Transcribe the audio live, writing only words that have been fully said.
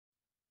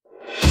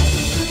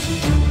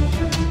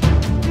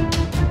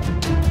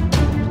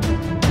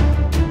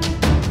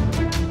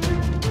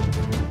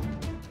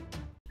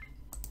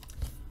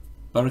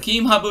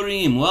Barakim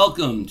Haburim,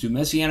 welcome to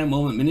Messianic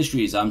Moment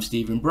Ministries. I'm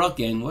Stephen Bruck,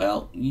 and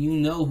well, you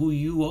know who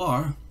you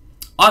are.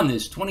 On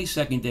this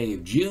 22nd day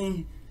of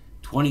June,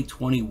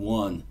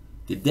 2021,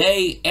 the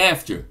day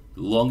after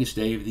the longest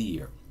day of the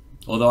year.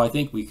 Although I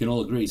think we can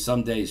all agree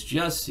some days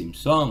just seem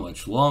so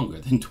much longer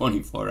than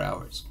 24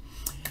 hours.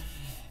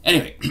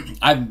 Anyway,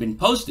 I've been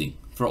posting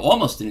for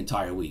almost an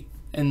entire week,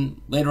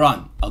 and later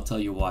on, I'll tell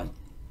you why.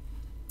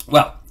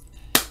 Well,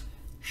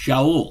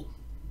 Shaul,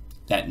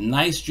 that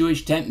nice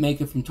Jewish tent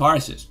maker from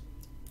Tarsus,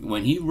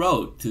 when he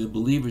wrote to the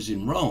believers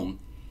in Rome,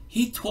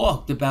 he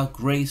talked about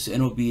grace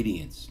and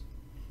obedience.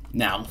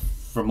 Now,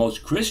 for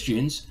most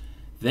Christians,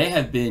 they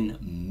have been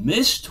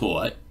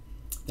mistaught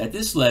that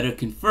this letter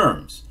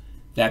confirms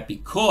that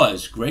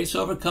because grace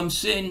overcomes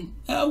sin,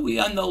 we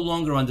are no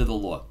longer under the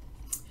law.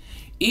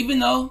 Even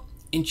though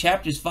in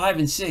chapters 5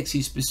 and 6,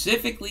 he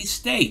specifically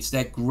states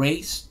that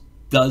grace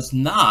does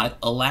not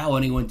allow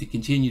anyone to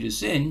continue to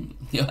sin,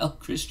 well,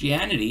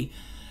 Christianity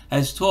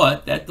has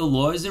taught that the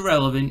law is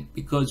irrelevant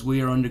because we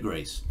are under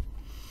grace.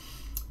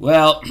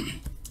 Well,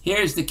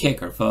 here's the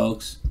kicker,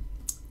 folks.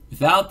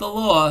 Without the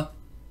law,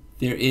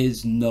 there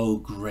is no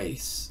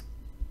grace.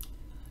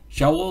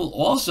 Shaul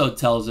also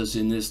tells us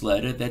in this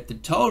letter that the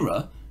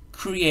Torah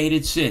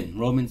created sin,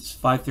 Romans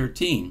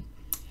 5:13.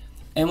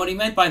 And what he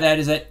meant by that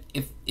is that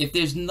if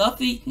there's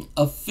nothing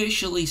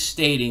officially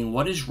stating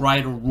what is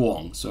right or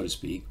wrong, so to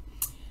speak,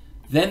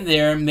 then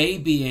there may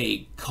be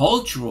a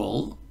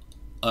cultural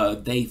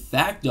de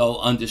facto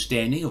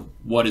understanding of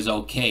what is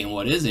okay and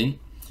what isn't,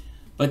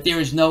 but there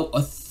is no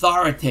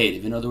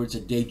authoritative, in other words, a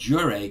de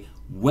jure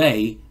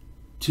way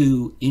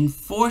to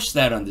enforce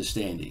that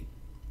understanding.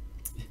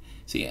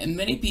 See, and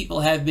many people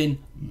have been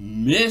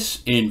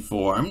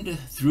misinformed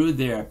through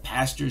their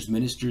pastors,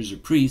 ministers, or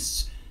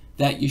priests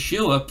that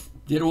Yeshua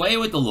did away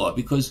with the law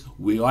because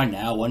we are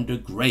now under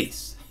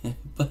grace.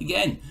 But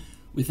again,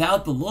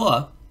 without the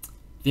law,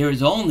 there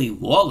is only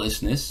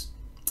lawlessness.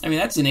 I mean,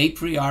 that's an a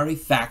priori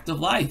fact of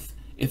life.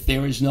 If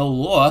there is no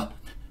law,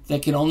 there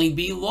can only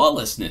be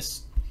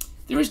lawlessness.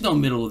 There is no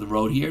middle of the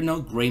road here, no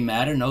gray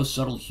matter, no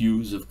subtle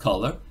hues of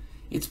color.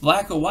 It's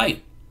black or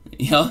white.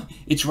 You know,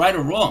 it's right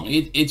or wrong.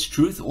 It's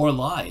truth or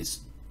lies.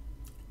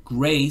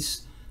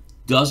 Grace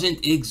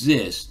doesn't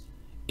exist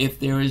if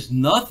there is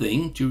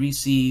nothing to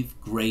receive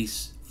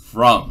grace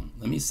from.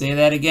 Let me say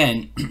that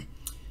again.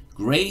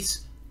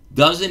 Grace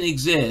doesn't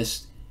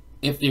exist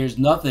if there's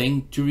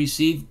nothing to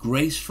receive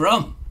grace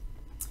from.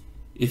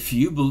 If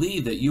you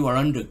believe that you are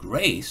under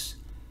grace,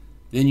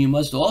 then you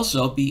must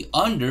also be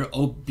under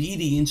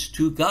obedience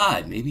to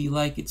God. Maybe you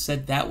like it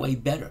said that way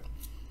better.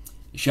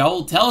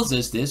 Shaul tells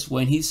us this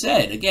when he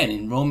said, again,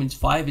 in Romans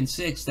 5 and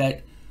 6,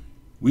 that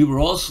we were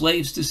all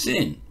slaves to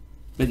sin,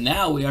 but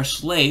now we are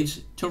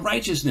slaves to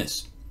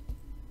righteousness.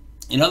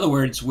 In other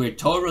words, where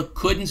Torah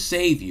couldn't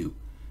save you,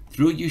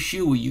 through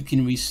Yeshua you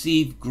can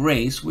receive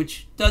grace,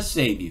 which does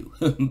save you.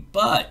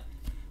 But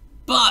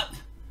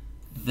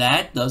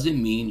that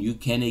doesn't mean you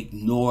can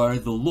ignore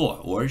the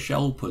law, or as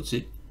Shaul puts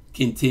it,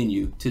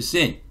 continue to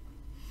sin.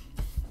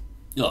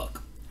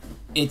 Look,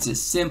 it's as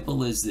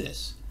simple as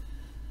this.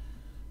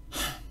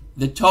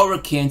 The Torah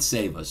can't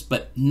save us,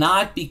 but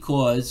not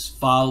because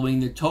following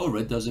the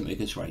Torah doesn't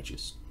make us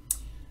righteous.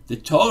 The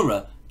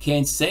Torah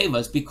can't save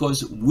us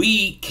because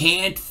we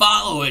can't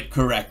follow it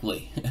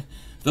correctly.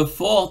 The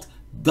fault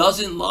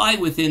doesn't lie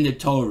within the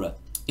Torah.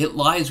 It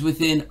lies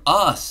within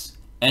us,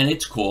 and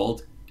it's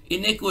called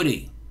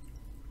iniquity.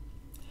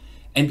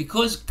 And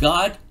because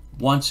God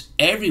wants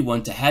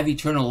everyone to have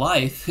eternal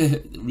life,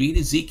 read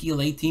Ezekiel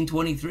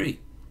 18:23.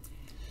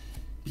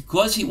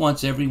 Because he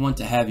wants everyone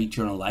to have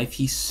eternal life,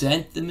 he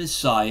sent the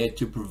Messiah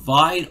to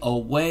provide a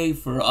way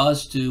for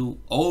us to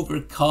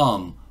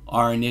overcome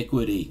our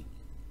iniquity.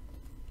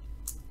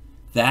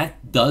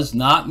 That does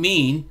not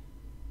mean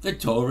the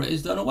Torah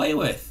is done away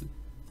with,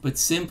 but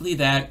simply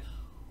that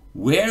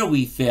where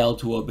we fail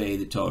to obey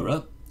the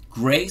Torah,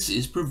 grace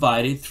is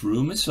provided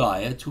through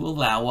Messiah to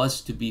allow us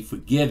to be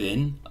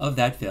forgiven of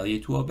that failure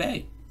to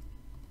obey.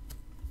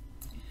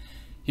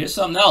 Here's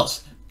something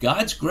else.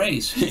 God's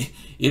grace,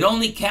 it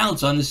only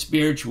counts on the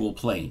spiritual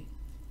plane.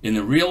 In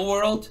the real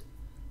world,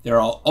 there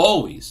are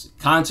always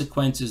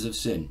consequences of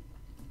sin.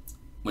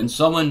 When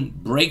someone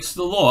breaks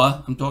the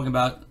law, I'm talking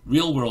about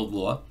real world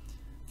law,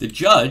 the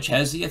judge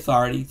has the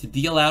authority to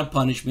deal out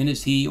punishment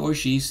as he or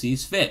she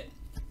sees fit,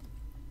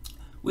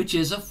 which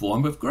is a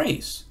form of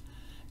grace.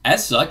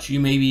 As such, you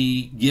may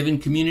be given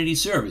community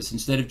service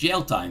instead of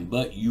jail time,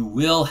 but you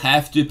will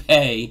have to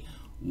pay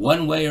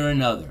one way or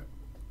another.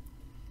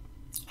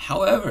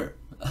 However,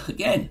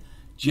 again,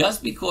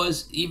 just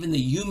because even the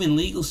human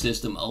legal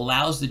system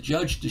allows the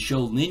judge to show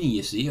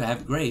leniency or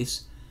have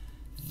grace,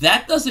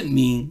 that doesn't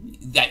mean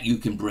that you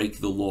can break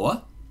the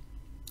law.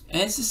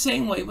 And it's the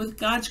same way with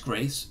God's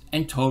grace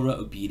and Torah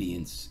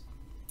obedience.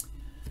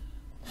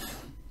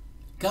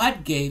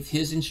 God gave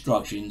his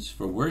instructions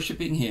for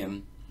worshiping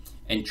him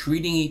and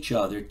treating each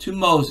other to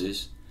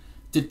Moses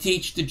to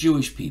teach the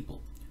Jewish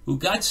people, who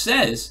God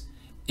says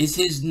is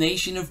his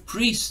nation of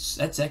priests.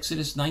 That's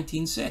Exodus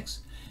 19:6.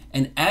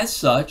 And as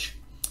such,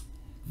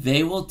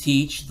 they will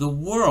teach the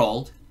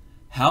world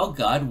how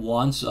God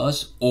wants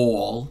us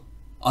all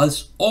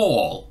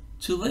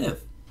to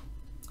live.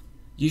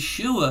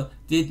 Yeshua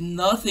did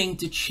nothing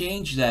to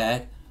change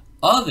that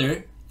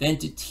other than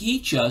to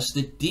teach us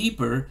the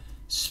deeper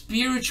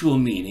spiritual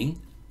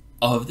meaning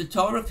of the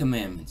Torah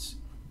commandments.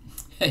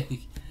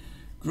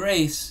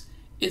 Grace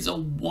is a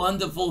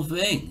wonderful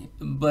thing,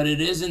 but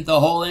it isn't the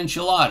whole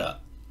enchilada.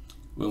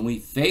 When we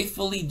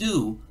faithfully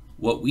do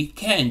what we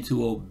can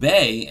to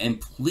obey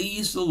and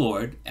please the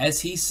Lord,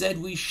 as he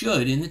said we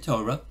should in the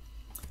Torah,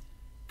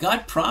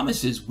 God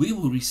promises we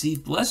will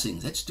receive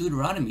blessings. That's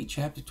Deuteronomy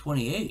chapter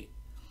 28.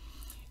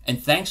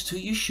 And thanks to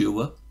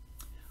Yeshua,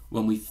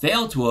 when we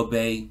fail to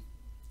obey,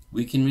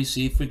 we can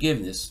receive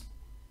forgiveness,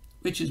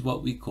 which is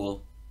what we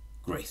call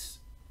grace.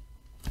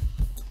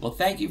 Well,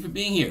 thank you for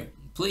being here.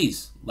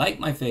 Please like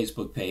my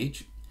Facebook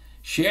page,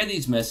 share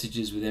these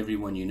messages with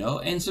everyone you know,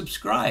 and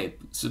subscribe.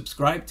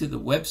 Subscribe to the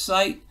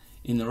website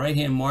in the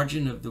right-hand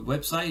margin of the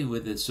website where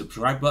the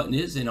subscribe button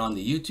is, and on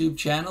the YouTube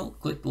channel,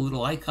 click the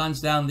little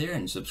icons down there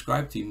and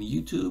subscribe to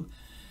YouTube.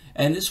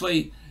 And this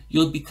way,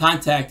 you'll be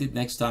contacted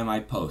next time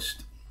I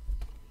post.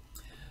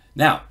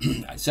 Now,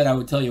 I said I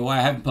would tell you why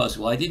I haven't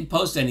posted. Well, I didn't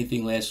post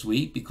anything last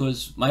week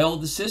because my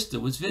oldest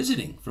sister was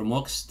visiting from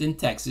Austin,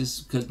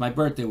 Texas, because my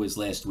birthday was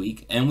last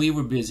week, and we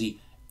were busy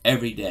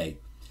every day.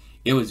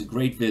 It was a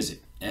great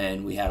visit,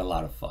 and we had a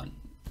lot of fun.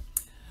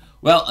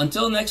 Well,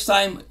 until next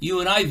time you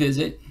and I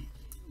visit,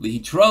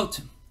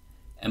 Lihitrot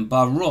and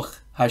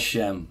Baruch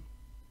Hashem.